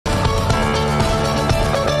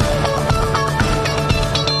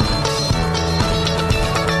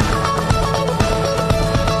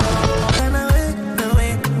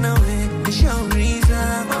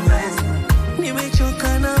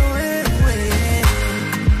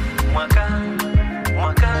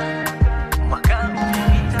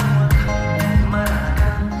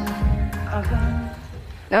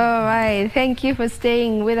right. Thank you for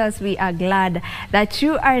staying with us. We are glad that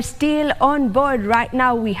you are still on board. Right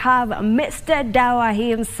now we have Mr. Dawa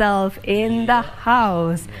himself in the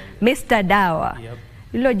house. Mr. Dawa.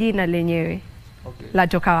 Hilo jina lenyewe.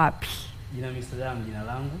 Latoka wapi? Jina Mr. Dawa jina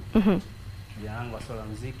langu. Jina langu wa swala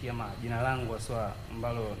muziki ama jina langu wa swala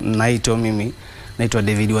ambalo naitwa mimi naitwa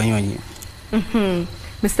David Wanyonyi.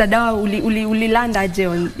 Mr. Dawa ulilanda aje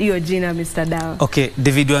hiyo jina Mr. Dawa? Okay,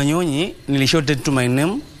 David Wanyonyi nilishorted to my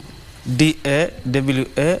name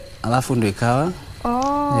DAWA alafu ndo ikawa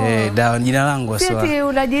Dawa jina langu aswa. Sisi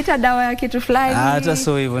unajiita dawa ya kitu fulani. Hata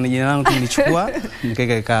so hivyo ni jina langu nilichukua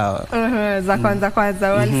nikaeka ikawa. Za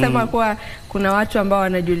kwanza walisema kuwa kuna watu ambao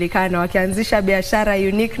wanajulikana wakianzisha biashara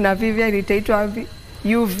unique na Vivian itaitwa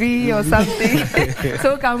UV or something.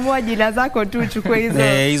 So kamua jina zako tu chukue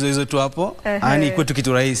hizo. Hizo tu hapo. Yaani kwetu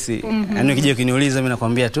kitu rahisi. Yaani ukija ukiniuliza mimi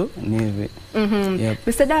nakwambia tu ni hivi.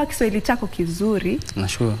 Mr. Dawa, Kiswahili chako kizuri.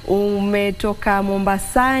 Nashukuru. Umetoka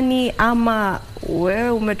Mombasani ama wewe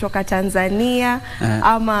umetoka Tanzania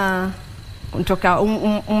ama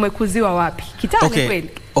umekuziwa wapi? Kitale kweli?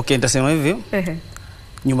 Okay, nitasema hivi.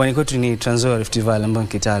 Nyumbani kwetu ni Trans Nzoia Rift Valley ambapo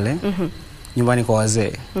Kitale. Nyumbani kwa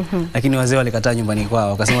wazee. Lakini wazee walikataa nyumbani kwao,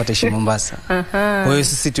 wakasema wataishi Mombasa. Kwa hiyo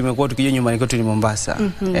sisi tumekuwa tukija nyumbani kwetu ni Mombasa,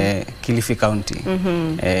 Kilifi County.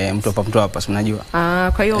 Mtu hapa unajua.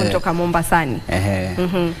 Kwa hiyo unatoka Mombasani.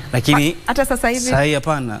 Lakini hata sasa hivi sasa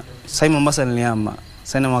hapana. Sasa Mombasa nilihama.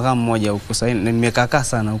 Sasa na mwaka mmoja huko. Sasa nimekaa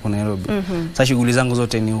sana huko Nairobi. Sasa shughuli zangu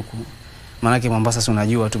zote ni huko. Maana yake Mombasa si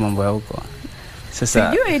unajua tu mambo ya huko.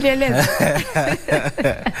 Sasa sijui ilieleza.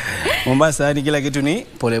 Mombasa yani kila kitu ni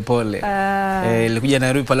pole pole. Nilikuja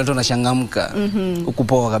Nairobi pale watu wanachangamka. Huko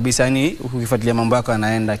poa kabisa, yani ukifuatilia mambo yako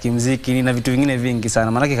yanaenda kimuziki na vitu vingine vingi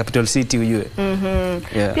sana. Maana capital city ujue.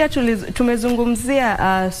 Pia tumezungumzia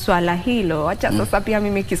swala hilo. Acha sasa pia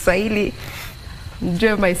mimi Kiswahili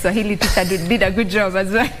ndio my Swahili teacher did a good job as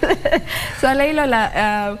well. Swala hilo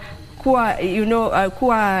la kuwa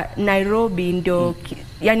kuwa Nairobi ndio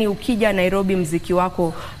yani ukija Nairobi mziki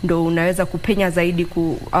wako ndo unaweza kupenya zaidi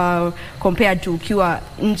compared to ukiwa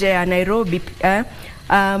nje ya Nairobi.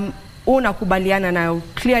 Unakubaliana na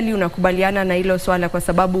clearly unakubaliana na hilo swala kwa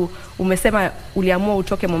sababu umesema uliamua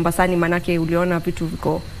utoke Mombasani manake uliona vitu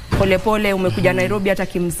viko pole pole, umekuja Nairobi hata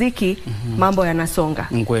kimuziki mambo yanasonga.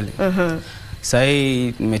 Kweli. Sasa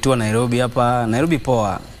nimetua Nairobi hapa, Nairobi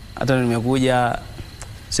poa. Hata nimekuja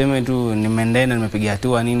sema tu nimeendana nimepiga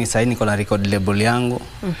hatua nini sasa niko na record label yangu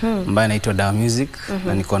ambayo inaitwa Dawa Music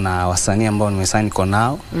na niko na wasanii ambao nimesign niko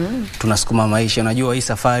nao. Tunasukuma maisha. Unajua hii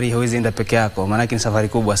safari hauwezi enda peke yako, maana ni safari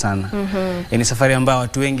kubwa sana. Ni safari ambayo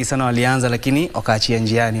watu wengi sana walianza lakini wakaachia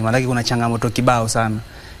njiani. Maana kuna changamoto kibao sana.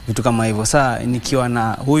 Vitu kama hivyo. Sasa nikiwa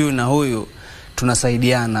na huyu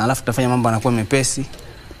tunasaidiana, alafu tunafanya mambo yanakuwa mepesi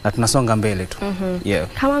na tunasonga mbele tu.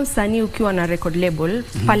 Kama msanii ukiwa na record label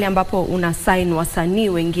pale ambapo una sign wasanii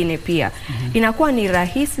wengine pia inakuwa ni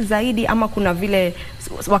rahisi zaidi ama kuna vile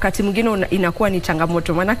wakati mwingine inakuwa ni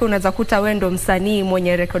changamoto? Maana unaweza kuta wewe ndo msanii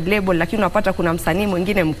mwenye record label lakini unapata kuna msanii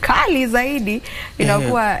mwingine mkali zaidi,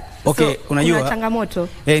 inakuwa unajua kuna changamoto.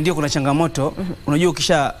 Ndio kuna changamoto. Unajua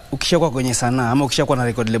ukishakuwa kwenye sanaa ama ukishakuwa na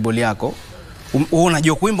record label yako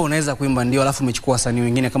unajua kuimba, unaweza kuimba ndio, alafu umechukua wasanii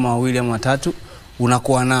wengine kama wawili ama watatu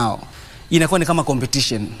unakuwa nao, inakuwa ni kama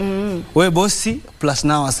competition. Wewe bosi plus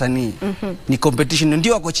nao wasanii ni competition.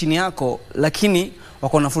 Ndio wako chini yako lakini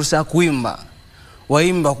wako na fursa ya kuimba,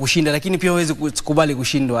 waimba kushinda, lakini pia huwezi kukubali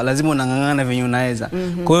kushindwa, lazima unangangana venye unaweza.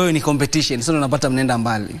 Kwa hiyo ni competition, sasa unapata mnaenda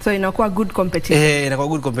mbali. So inakuwa good competition. Inakuwa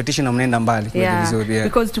good competition na mnaenda mbali vizuri.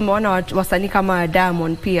 Because tumeona wasanii kama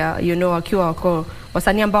Diamond pia wakiwa wako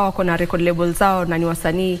wasanii ambao wako na record label zao na ni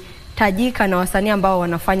wasanii tajika na wasanii ambao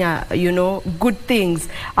wanafanya good things.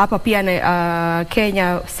 Hapa pia na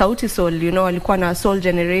Kenya Sauti Sol walikuwa na Soul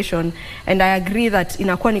Generation, and I agree that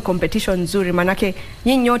inakuwa ni competition nzuri manake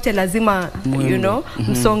nyinyi nyote lazima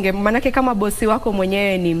msonge, manake kama bosi wako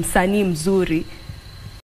mwenyewe ni msanii mzuri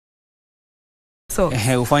so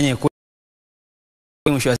ufanye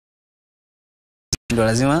mwisho ndio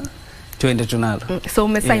lazima tuende tunalo. So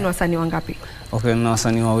umesign wasanii wangapi? Okay, na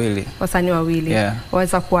wasanii wawili. Wasanii wawili.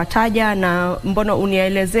 Waweza kuwataja na mbona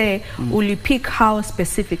unielezee ulipick how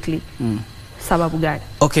specifically? Sababu gani?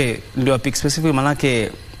 Okay, ndio pick specifically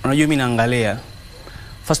manake unajua mimi naangalia.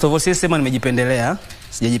 First of all sema nimejipendelea,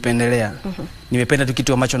 sijajipendelea. Nimependa tu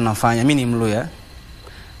kitu ambacho ninafanya. Mimi ni Mluya.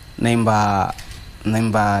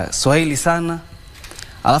 Naimba Swahili sana.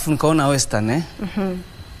 Alafu nikaona Western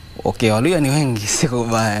Okay, Waluya ni wengi, siko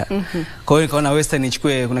baya. Kwa hiyo nikaona Western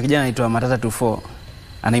nichukue, kuna kijana anaitwa Matata 24.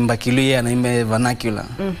 Anaimba Kiluya, anaimba vernacular.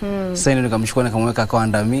 Sasa ndio nikamchukua nikamweka kwa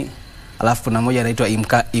andami. alafu kuna mmoja anaitwa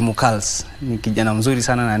Imukals, ni kijana mzuri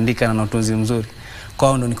sana, anaandika na utunzi mzuri.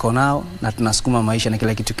 Kwao ndo niko nao na tunasukuma maisha na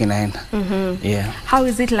kila kitu kinaenda. Yeah. How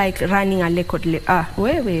is it like running a record label?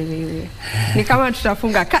 We. Ni kama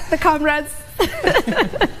tutafunga cut the cameras.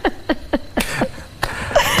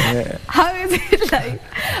 Yeah. How is it like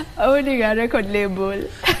owning a record label?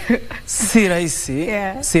 Si rahisi.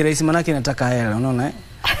 Yeah. Si rahisi, manake nataka hela, unaona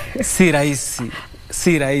Si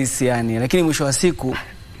rahisi yani, lakini mwisho wa siku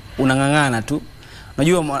unangangana tu.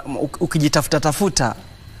 Unajua ukijitafuta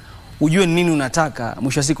ujue nini unataka,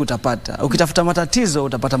 mwisho wa siku utapata. Ukitafuta matatizo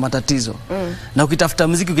utapata matatizo. Na ukitafuta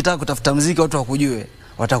muziki, ukitaka kutafuta muziki watu wakujue,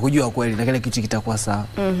 watakujua kweli na kile kitu kitakuwa sawa.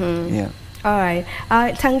 Yeah. Alright.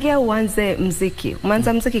 Tangia uanze muziki.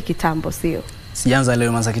 Umeanza muziki kitambo, sio? Sijaanza leo,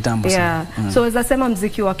 nimeanza kitambo sana. Yeah. So weza sema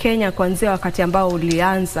muziki wa Kenya kuanzia wakati ambao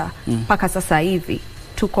ulianza mpaka sasa hivi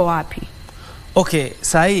tuko wapi? Okay,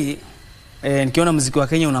 sasa hii nikiona muziki wa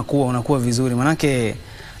Kenya unakuwa vizuri, manake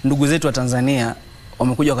ndugu zetu wa Tanzania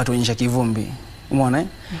wamekuja wakatuonyesha kivumbi. Umeona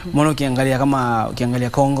Umeona ukiangalia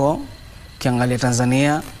Kongo, ukiangalia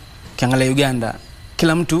Tanzania, ukiangalia Uganda,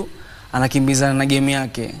 kila mtu anakimbizana na game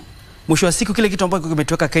yake. Mwisho wa siku kile kitu ambacho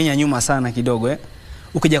kimetoka Kenya nyuma sana kidogo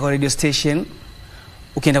ukija kwa radio station,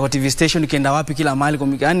 ukienda kwa TV station, ukienda wapi, kila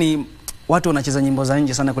mahali yani watu wanacheza nyimbo za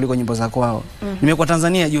nje sana kuliko nyimbo za kwao. Nimekuwa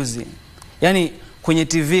Tanzania juzi. Yani kwenye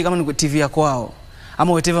TV, kama ni TV ya kwao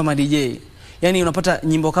ama whatever ma DJ, yani unapata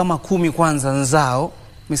nyimbo kama 10 kwanza nzao,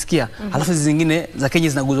 umesikia? Alafu zingine za Kenya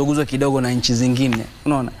zinaguzwa kidogo na nchi zingine,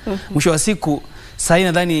 unaona? Mwisho wa siku sasa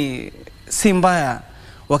nadhani si mbaya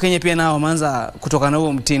Wakenya pia nao wameanza kutoka na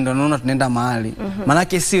huo mtindo, naona tunaenda mahali.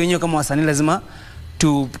 Manake si wenyewe kama wasanii lazima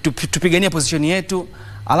tupiganie position yetu,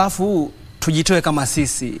 alafu tujitoe kama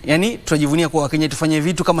sisi. Yani tunajivunia kwa Wakenya, tufanye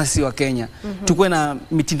vitu kama sisi wa Kenya. Tukue na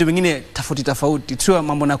mitindo mingine tofauti. Tuwe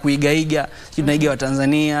mambo na kuigaiga, tunaiga wa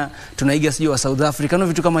Tanzania, tunaiga sio wa South Africa, na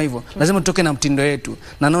vitu kama hivyo. Lazima tutoke na mtindo yetu.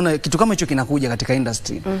 Na naona kitu kama hicho kinakuja katika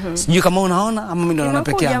industry. Sijui kama unaona ama mimi ndo naona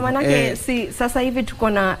peke yangu. Manake sasa hivi tuko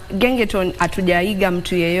na gengeton, hatujaiga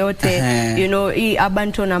mtu yeyote. You know, hii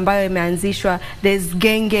urban ambayo imeanzishwa, there's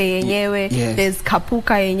genge yenyewe, there's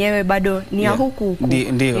kapuka yenyewe, bado ni ya huku.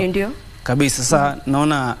 Ndio. Kabisa. Sasa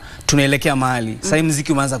naona tunaelekea mahali. Sasa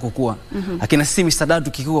muziki umeanza kukua. Lakini sisi Mr Dawa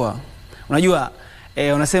tukikua, unajua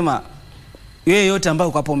unasema yeye yote ambao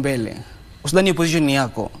uko hapo mbele, usidhani position ni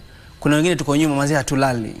yako. Kuna wengine tuko nyuma, mazee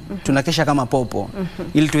hatulali. Tunakesha kama popo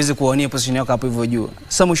ili tuweze kuonia position yako hapo hivyo juu.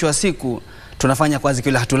 Sasa mwisho wa siku tunafanya kazi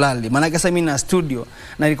kila hatulali. Maana sasa mimi na studio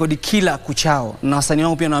na rekodi kila kuchao, na wasanii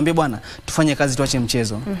wangu pia nawaambia bwana, tufanye kazi, tuache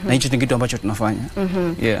mchezo. Na hicho ni kitu ambacho tunafanya.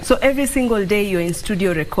 Yeah. So every single day you're in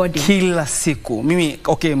studio recording? Kila siku. Mimi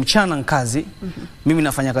mchana kazi. Mimi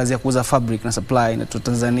nafanya kazi ya kuuza fabric na supply na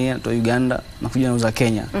Tanzania, na Uganda, na kuja nauza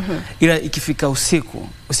Kenya. Ila ikifika usiku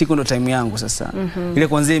ndo time yangu sasa. Ile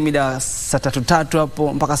kuanzia mida saa 3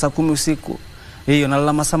 hapo mpaka saa 10 usiku. Hiyo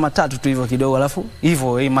nalala masaa 3 tu hivyo kidogo, alafu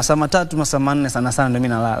hivyo masaa 3 masaa 4 sana ndio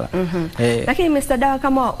mimi nalala. Lakini Mr Dawa,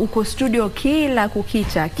 kama uko studio kila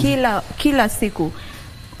kukicha, kila siku,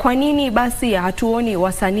 kwa nini basi hatuoni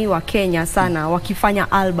wasanii wa Kenya sana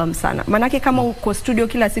wakifanya album sana? Manake kama uko studio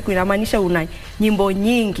kila siku inamaanisha una nyimbo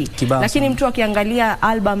nyingi. Lakini mtu akiangalia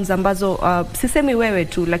albums ambazo sisemi wewe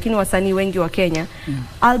tu, lakini wasanii wengi wa Kenya,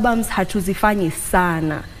 albums hatuzifanyi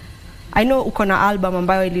sana. I know uko na album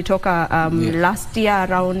ambayo ilitoka last year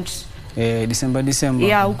around December.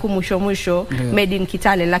 Yeah, huko mwisho Made in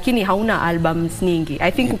Kitale, lakini hauna albums nyingi.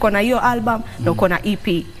 I think uko na hiyo album na uko na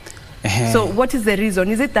EP. So what is the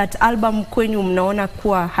reason? Is it that album kwenyu mnaona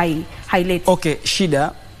kuwa highlight? Okay,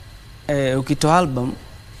 shida ukitoa album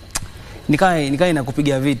nikai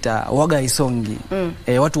inakupiga vita, waga isongi.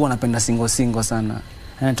 Watu wanapenda single sana.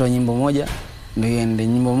 Anatoa nyimbo moja ndio iende,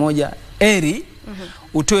 nyimbo moja eri.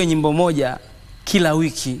 Utoe nyimbo moja kila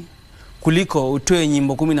wiki kuliko utoe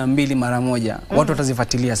nyimbo 12 mara moja. Watu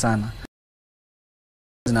watazifuatilia sana.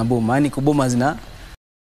 Zinaboma, yani kuboma zinapotelea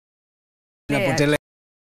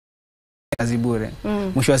kazi bure.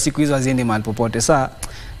 Mwisho wa siku hizo haziende mahali popote. Sasa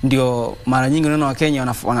ndio mara nyingi unaona wa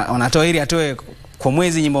Kenya wanatoa ili atoe kwa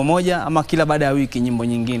mwezi nyimbo moja, ama kila baada ya wiki nyimbo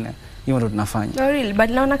nyingine. Hiyo ndio tunafanya. No, really, but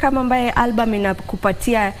naona kama ambaye album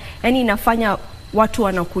inakupatia, yani inafanya watu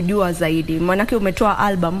wanakujua zaidi. Maanake umetoa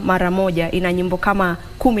album mara moja ina nyimbo kama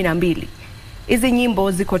 12. Hizi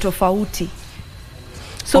nyimbo ziko tofauti.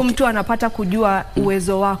 So mtu anapata kujua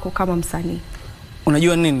uwezo wako kama msanii.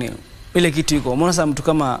 Unajua nini? Ile kitu iko. Umeona sasa mtu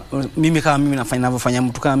kama mimi ninavyofanya,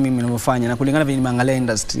 mtu kama mimi ninavyofanya, na kulingana vile nimeangalia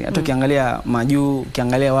industry. Hata ukiangalia majuu,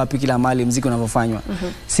 ukiangalia wapi, kila mahali muziki unavyofanywa.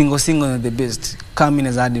 Single the best. Kama mimi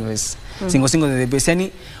na advice. Single the best.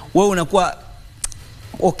 Yani wewe unakuwa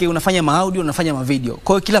okay, unafanya audio, unafanya video.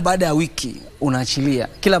 Kwa hiyo kila baada ya wiki unaachilia.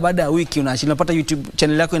 Kila baada ya wiki unaachilia. Unapata YouTube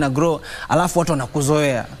channel yako ina grow, alafu watu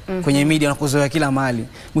wanakuzoea kwenye media, wanakuzoea kila mahali.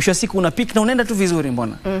 Mwisho wa siku unapick na unaenda tu vizuri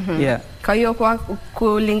mbona. Yeah. Kwa hiyo kwa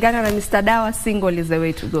kulingana na Mr Dawa, single is the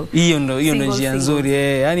way to go. Hiyo ndo njia nzuri.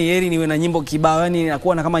 Yaani heri niwe na nyimbo kibao, yaani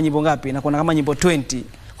nakuwa na kama nyimbo ngapi? Nakuwa na kama nyimbo 20.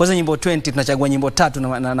 Kwanza nyimbo 20 tunachagua nyimbo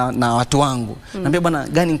 3 na watu wangu. Naambia bwana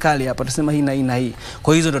gani kali hapa, tusema hii na hii na hii.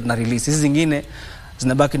 Kwa hizo ndo tuna release. Hizi zingine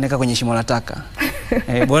zinabaki naweka kwenye shimo la taka.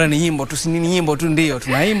 Bora ni nyimbo tu, si nini nyimbo tu ndio.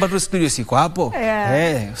 Tunaimba tu, studio siko hapo.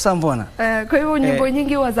 Sasa mbona? Kwa hiyo nyimbo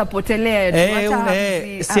nyingi huwa zapotelea tu hata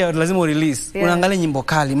sio lazima release. Unaangalia nyimbo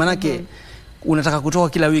kali manake unataka kutoa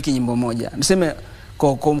kila wiki nyimbo moja. Niseme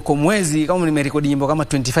kwa mwezi kama nimerekodi nyimbo kama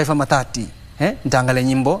 25 ama 30. Nitaangalia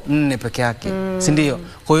nyimbo 4 peke yake. Si ndio?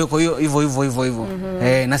 Kwa hiyo hivyo.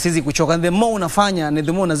 Na sizi kuchoka. The more unafanya,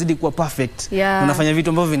 the more unazidi kuwa perfect. Unafanya vitu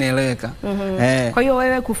ambavyo vinaeleweka. Kwa hiyo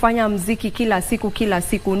wewe kufanya muziki kila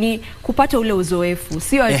siku ni kupata ule uzoefu.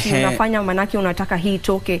 Sio ati unafanya manaki unataka hii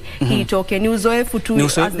itoke, hii itoke. Ni uzoefu tu,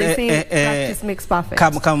 as they say, practice makes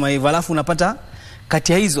perfect. Kama hivyo. Alafu unapata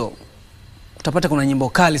kati ya hizo utapata kuna nyimbo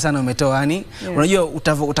kali sana umetoa yani. Unajua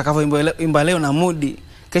utakavyoimba leo na mood,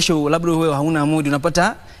 kesho labda wewe hauna mood,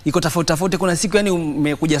 unapata iko tofauti. Kuna siku yani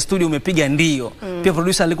umekuja studio umepiga ndio. Pia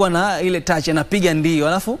producer alikuwa na ile touch anapiga ndio.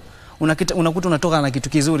 Alafu unakuta unatoka na kitu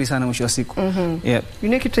kizuri sana mwisho wa siku.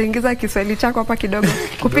 Yule kitaingiza Kiswahili chako hapa kidogo.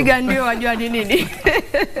 Kupiga ndio wajua ni nini?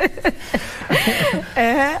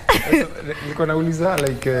 Niko nauliza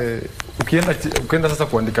like ukienda sasa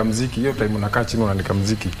kuandika muziki, hiyo time unakaa chini unaandika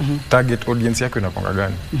muziki, target audience yako inakuwa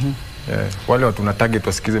gani? Wale watu una target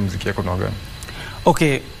wasikize muziki yako na gani?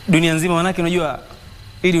 Okay, dunia nzima manake unajua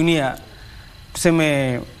hii dunia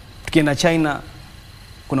tuseme tukienda China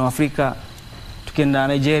kuna Afrika, tukienda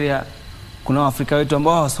Nigeria kuna Afrika wetu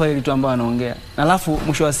ambao Waswahili tu ambao wanaongea. Alafu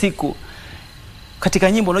mwisho wa siku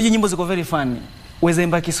katika nyimbo, unajua nyimbo ziko very funny. Uweze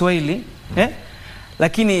imba Kiswahili,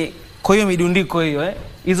 lakini kwa hiyo midundiko hiyo,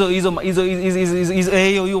 hiyo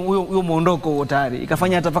muondoko huo tayari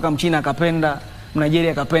ikafanya hata paka Mchina akapenda,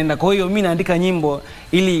 Nigeria akapenda. Kwa hiyo mimi naandika nyimbo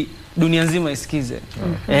ili dunia nzima isikize.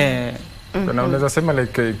 Na unaweza sema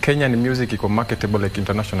like Kenyan music iko marketable like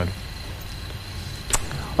internationally?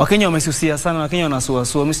 Wakenya wamesusia sana, Wakenya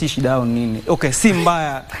wanasuasua, mimi si shida yao nini. Okay, si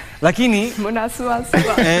mbaya, lakini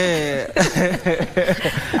mnasuasua.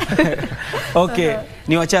 Okay,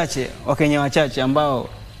 ni wachache, Wakenya wachache ambao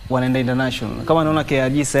wanaenda international. Kama naona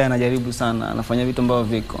KRG sasa anajaribu sana, anafanya vitu ambavyo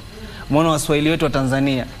viko. Umeona Waswahili wetu wa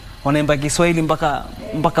Tanzania wanaimba Kiswahili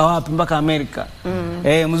mpaka wapi? Mpaka Amerika.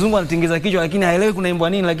 Mzungu anatingiza kichwa lakini haelewi kunaimbwa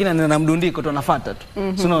nini, lakini ana mdundiko tu anafuata tu.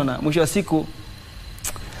 Unaona mwisho wa siku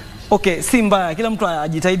okay, si mbaya, kila mtu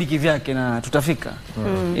ajitahidi kivyake na tutafika.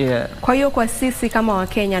 Kwa hiyo kwa sisi kama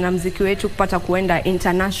Wakenya na muziki wetu kupata kuenda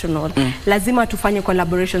international, lazima tufanye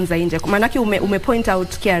collaborations za nje. Maana yake umepoint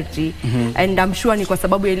out KRG, and I'm sure ni kwa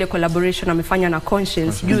sababu ya ile collaboration amefanya na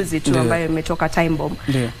Conscience juzi tu ambayo imetoka Time Bomb.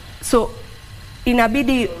 So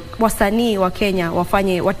inabidi wasanii wa Kenya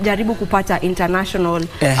wajaribu kupata international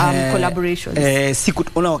collaborations.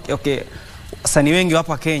 Okay, wasanii wengi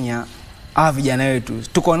hapa Kenya, vijana wetu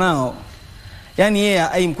tuko nao, yani yeye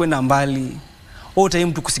aim kwenda mbali,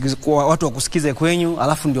 time tu watu wakusikize kwenyu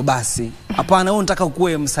alafu ndio basi. Hapana, wewe unataka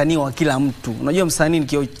ukue msanii wa kila mtu. Unajua msanii ni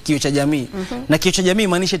kio cha jamii. Na kio cha jamii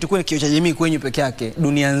maanisha tukue kio cha jamii kwenyu peke yake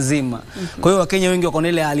dunia nzima. Kwa hiyo Wakenya wengi wako na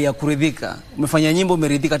ile hali ya kuridhika. Umefanya nyimbo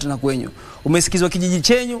umeridhika tena kwenyu. Umesikizwa kijiji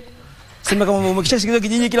chenyu. Sema kama umekishasikizwa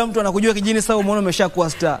kijiji, kila mtu anakujua kijijini, sasa umeona umeshakuwa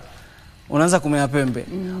star, unaanza kumea pembe.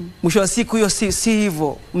 Mwisho wa siku hiyo si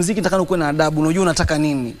hivyo. Muziki nataka uwe na adabu, unajua unataka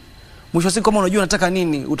nini. Mwisho wa siku kama unajua unataka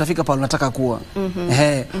nini, utafika pale unataka kuwa.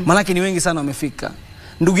 Maana ni wengi sana wamefika.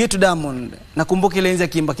 Ndugu yetu Diamond, nakumbuka ile enzi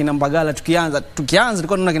akiimba kina Mbagala, tukianza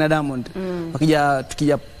tulikuwa tunaona kina Diamond.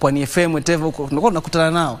 Tukija Pwani FM whatever huko tulikuwa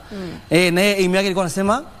tunakutana nao. Na yeye aim yake ilikuwa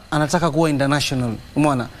anasema anataka kuwa international.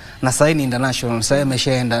 Umeona? Na sasa ni international, sasa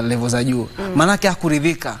ameshaenda level za juu. Maana yake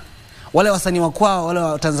hakuridhika. Wale wasanii wa kwao, wale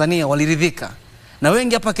wa Tanzania waliridhika. Na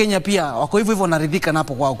wengi hapa Kenya pia wako hivyo wanaridhika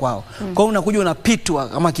napo kwao. Kwa hiyo unakuja unapitwa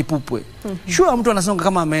kama kipupwe. Sure mtu anasonga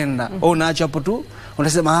kama ameenda. Au unaacha hapo tu.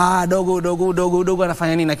 Unasema dogo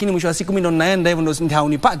anafanya nini? Lakini mwisho wa siku mimi ndo ninaenda hivyo ndo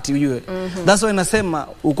haunipati ujue. That's why nasema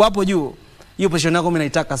uko hapo juu. Hiyo position yako mimi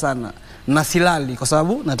naitaka sana. Na silali kwa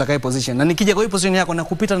sababu nataka hiyo position. Na nikija kwa hiyo position yako na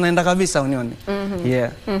kupita naenda kabisa unione.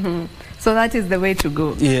 So that is the way to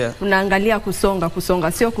go. Unaangalia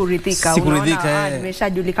kusonga sio kuridhika. Unaona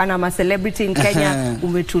nimeshajulikana ma celebrity in Kenya,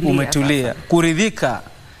 umetulia. Kuridhika.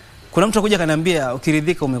 Kuna mtu akuja kaniambia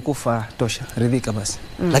ukiridhika umekufa tosha, ridhika basi.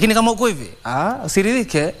 Lakini kama uko hivi,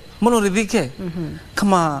 usiridhike, mbona uridhike?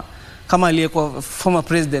 Kama kama aliyekuwa former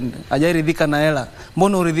president hajaridhika na hela,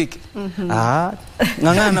 mbona uridhike?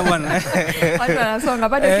 Ngangana bwana. Watu wanasonga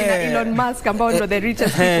bado kina Elon Musk ambao ndio the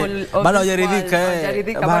richest people of bado hajaridhika,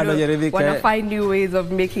 bado hajaridhika. Wana find new ways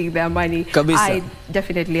of making their money. Kabisa. I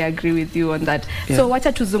definitely agree with you on that. So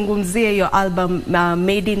wacha tuzungumzie your album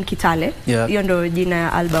Made in Kitale. Hiyo ndio jina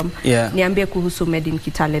ya album. Niambie kuhusu Made in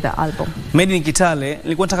Kitale the album. Made in Kitale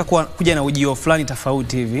nilikuwa nataka kuja na ujio fulani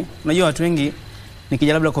tofauti hivi. Unajua watu wengi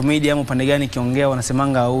nikija labda comedy ama upande gani kiongea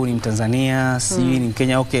wanasemanga huu ni Mtanzania, si ni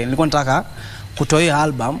Mkenya. Okay, nilikuwa nataka kutoa hii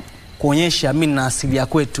album kuonyesha mimi na asili ya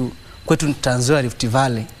kwetu ni Tanzania, Rift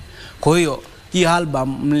Valley. Kwa hiyo hii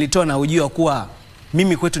album mlitoa na ujio kuwa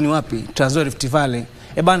mimi kwetu ni wapi? Tanzania, Rift Valley.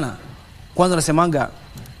 Bana, kwanza nasemanga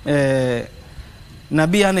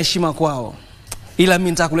nabii hana heshima kwao, ila mimi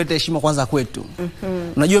nataka kuleta heshima kwanza kwetu.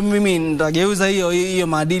 Unajua mimi nitageuza hiyo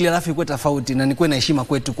maadili alafu ikuwe tofauti na nikuwe na heshima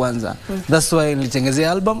kwetu kwanza. That's why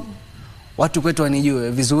nilitengezea album watu kwetu wanijue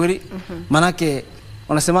vizuri. Manake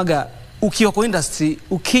wanasemaga ukiwa kwa industry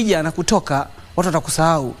ukija na kutoka watu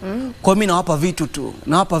watakusahau. Kwa mimi nawapa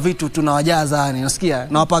vitu tu na wajaza yani, unasikia?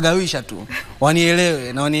 Nawapagawisha tu.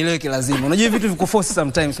 Wanielewe na wanielewe kilazima. Unajua vitu viko force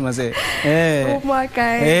sometimes mazee.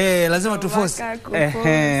 Lazima tu force.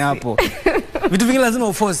 Hapo. Vitu vingine lazima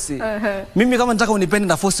uforce. Mimi kama nataka unipende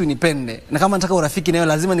na force unipende. Na kama nataka urafiki nayo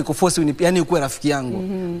lazima nikuforce yani ukuwe rafiki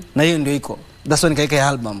yangu. Na hiyo ndio iko. That's why nikaika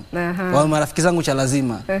album. Wao marafiki zangu cha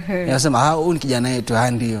lazima. Yanasema huyu ni kijana wetu,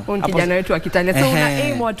 ndio. Huyu ni kijana wetu wa Kitale. So una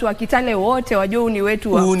aim watu wa Kitale wote wajue ni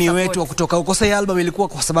wetu wa. Ni wetu wa kutoka huko. Sasa album ilikuwa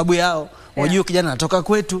kwa sababu yao. Wajue kijana anatoka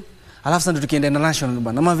kwetu. Alafu sasa ndio tukienda international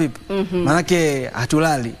bwana. Ama vipi? Manake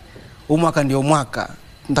hatulali. Huu mwaka ndio mwaka.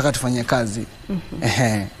 Nataka tufanye kazi.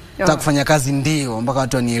 Nataka kufanya kazi ndio mpaka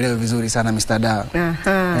watu wanielewe vizuri sana Mr Dawa.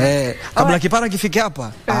 Kabla kipara kifike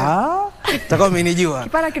hapa. Takao umenijua.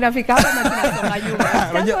 Kipara kinafika hapa na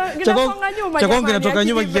kinasonga nyuma. Chakwangu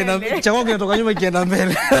kinatoka nyuma kikienda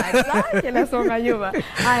mbele. Kinasonga nyuma.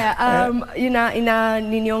 Haya, ina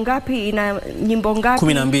nini ngapi? Ina nyimbo ngapi?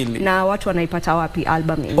 12. Na watu wanaipata wapi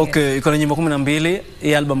album hii? Okay, iko na nyimbo 12.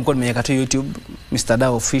 Hii album kwa nimeweka tu YouTube, Mr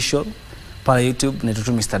Dawa official. Pale YouTube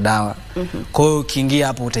naitwa Mr Dawa. Kwa hiyo ukiingia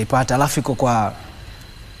hapo utaipata. Alafu iko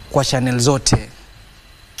kwa channel zote.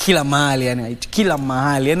 Kila mahali yani, kila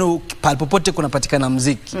mahali. Yani popote kunapatikana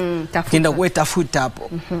muziki. Kienda wewe tafuta hapo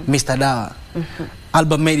Mr Dawa.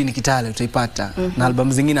 Album Made in Kitale utaipata. Na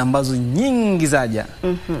album zingine ambazo nyingi zaja.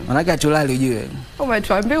 Manake atulali ujue.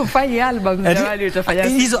 Umetuambia ufanye album zawadi utafanya.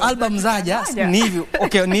 Hizo album zaja ni hivi.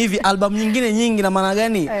 Okay, ni hivi album nyingine nyingi na maana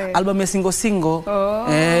gani? Album ya single.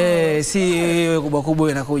 Si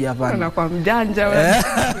kubwa inakuja hapana. Unakuwa mjanja wewe.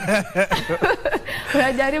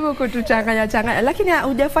 Unajaribu kutuchanganya. Lakini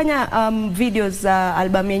hujafanya videos za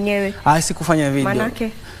album yenyewe? Sikufanya video.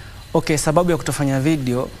 Manake okay, sababu ya kutofanya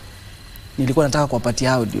video nilikuwa nataka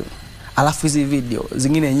kuwapatia audio. Alafu hizi video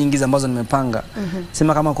zingine nyingi ambazo nimepanga.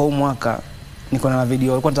 Sema kama kwa huu mwaka niko na video,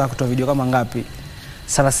 nilikuwa nataka kutoa video kama ngapi?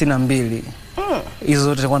 32. Hizo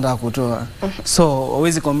zote nilikuwa nataka kutoa. So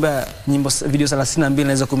huwezi kuombea nyimbo video 32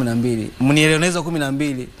 na hizo 12. Mnielewe na hizo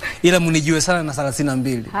 12 ila mnijue sana na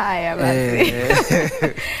 32. Haya basi.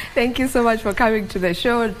 Thank you so much for coming to the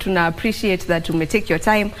show. Tuna appreciate that you may take your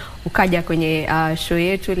time ukaja kwenye show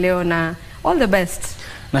yetu leo na all the best.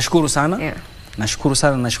 Nashukuru sana.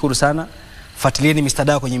 Nashukuru sana. Fuatilieni Mr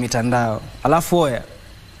Dawa kwenye mitandao. Alafu oya,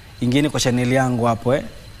 ingieni kwa channel yangu hapo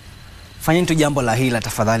Fanyeni tu jambo la hila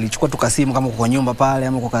tafadhali. Chukua tu kasimu kama uko kwa nyumba pale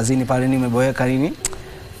ama uko kazini pale ni umeboeka nini.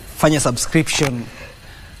 Fanya subscription.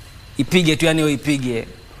 Ipige tu yani ipige.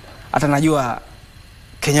 Hata najua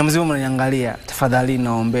Kenya mzima mnaniangalia. Tafadhali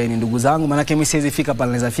naombeni ndugu zangu, maana mimi siwezi fika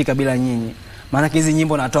pale naweza fika bila nyinyi. Maana hizi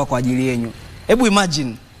nyimbo natoa kwa ajili yenu. Hebu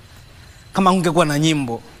imagine kama ungekuwa na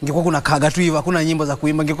nyimbo, ingekuwa kuna kaga tu hivi, hakuna nyimbo za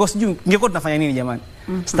kuimba, ingekuwa tunafanya nini jamani?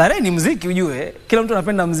 Starehe ni muziki ujue, kila mtu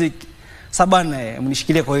anapenda muziki. Sabana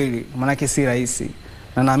mnishikilie kwa hili, maana si rahisi.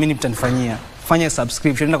 Na naamini mtanifanyia. Fanya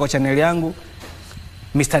subscription, nenda kwa channel yangu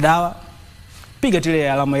Mr Dawa. Piga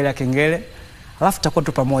ile alama ile ya kengele. Alafu tutakuwa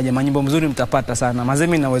tu pamoja, manyimbo mzuri mtapata sana.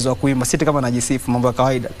 Mazemi na uwezo wa kuimba, si kama najisifu, mambo ya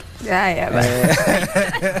kawaida tu.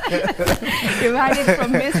 You've heard it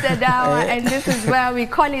from Mr Dawa, and this is where we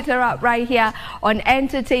call it a wrap right here on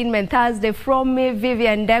Entertainment Thursday from me,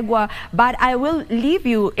 Vivian Degwa. But I will leave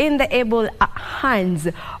you in the able hands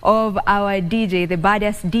of our DJ, the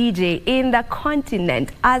baddest DJ in the continent,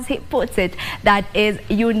 as he puts it, that is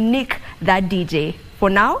unique, that DJ. For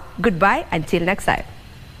now, goodbye until next time.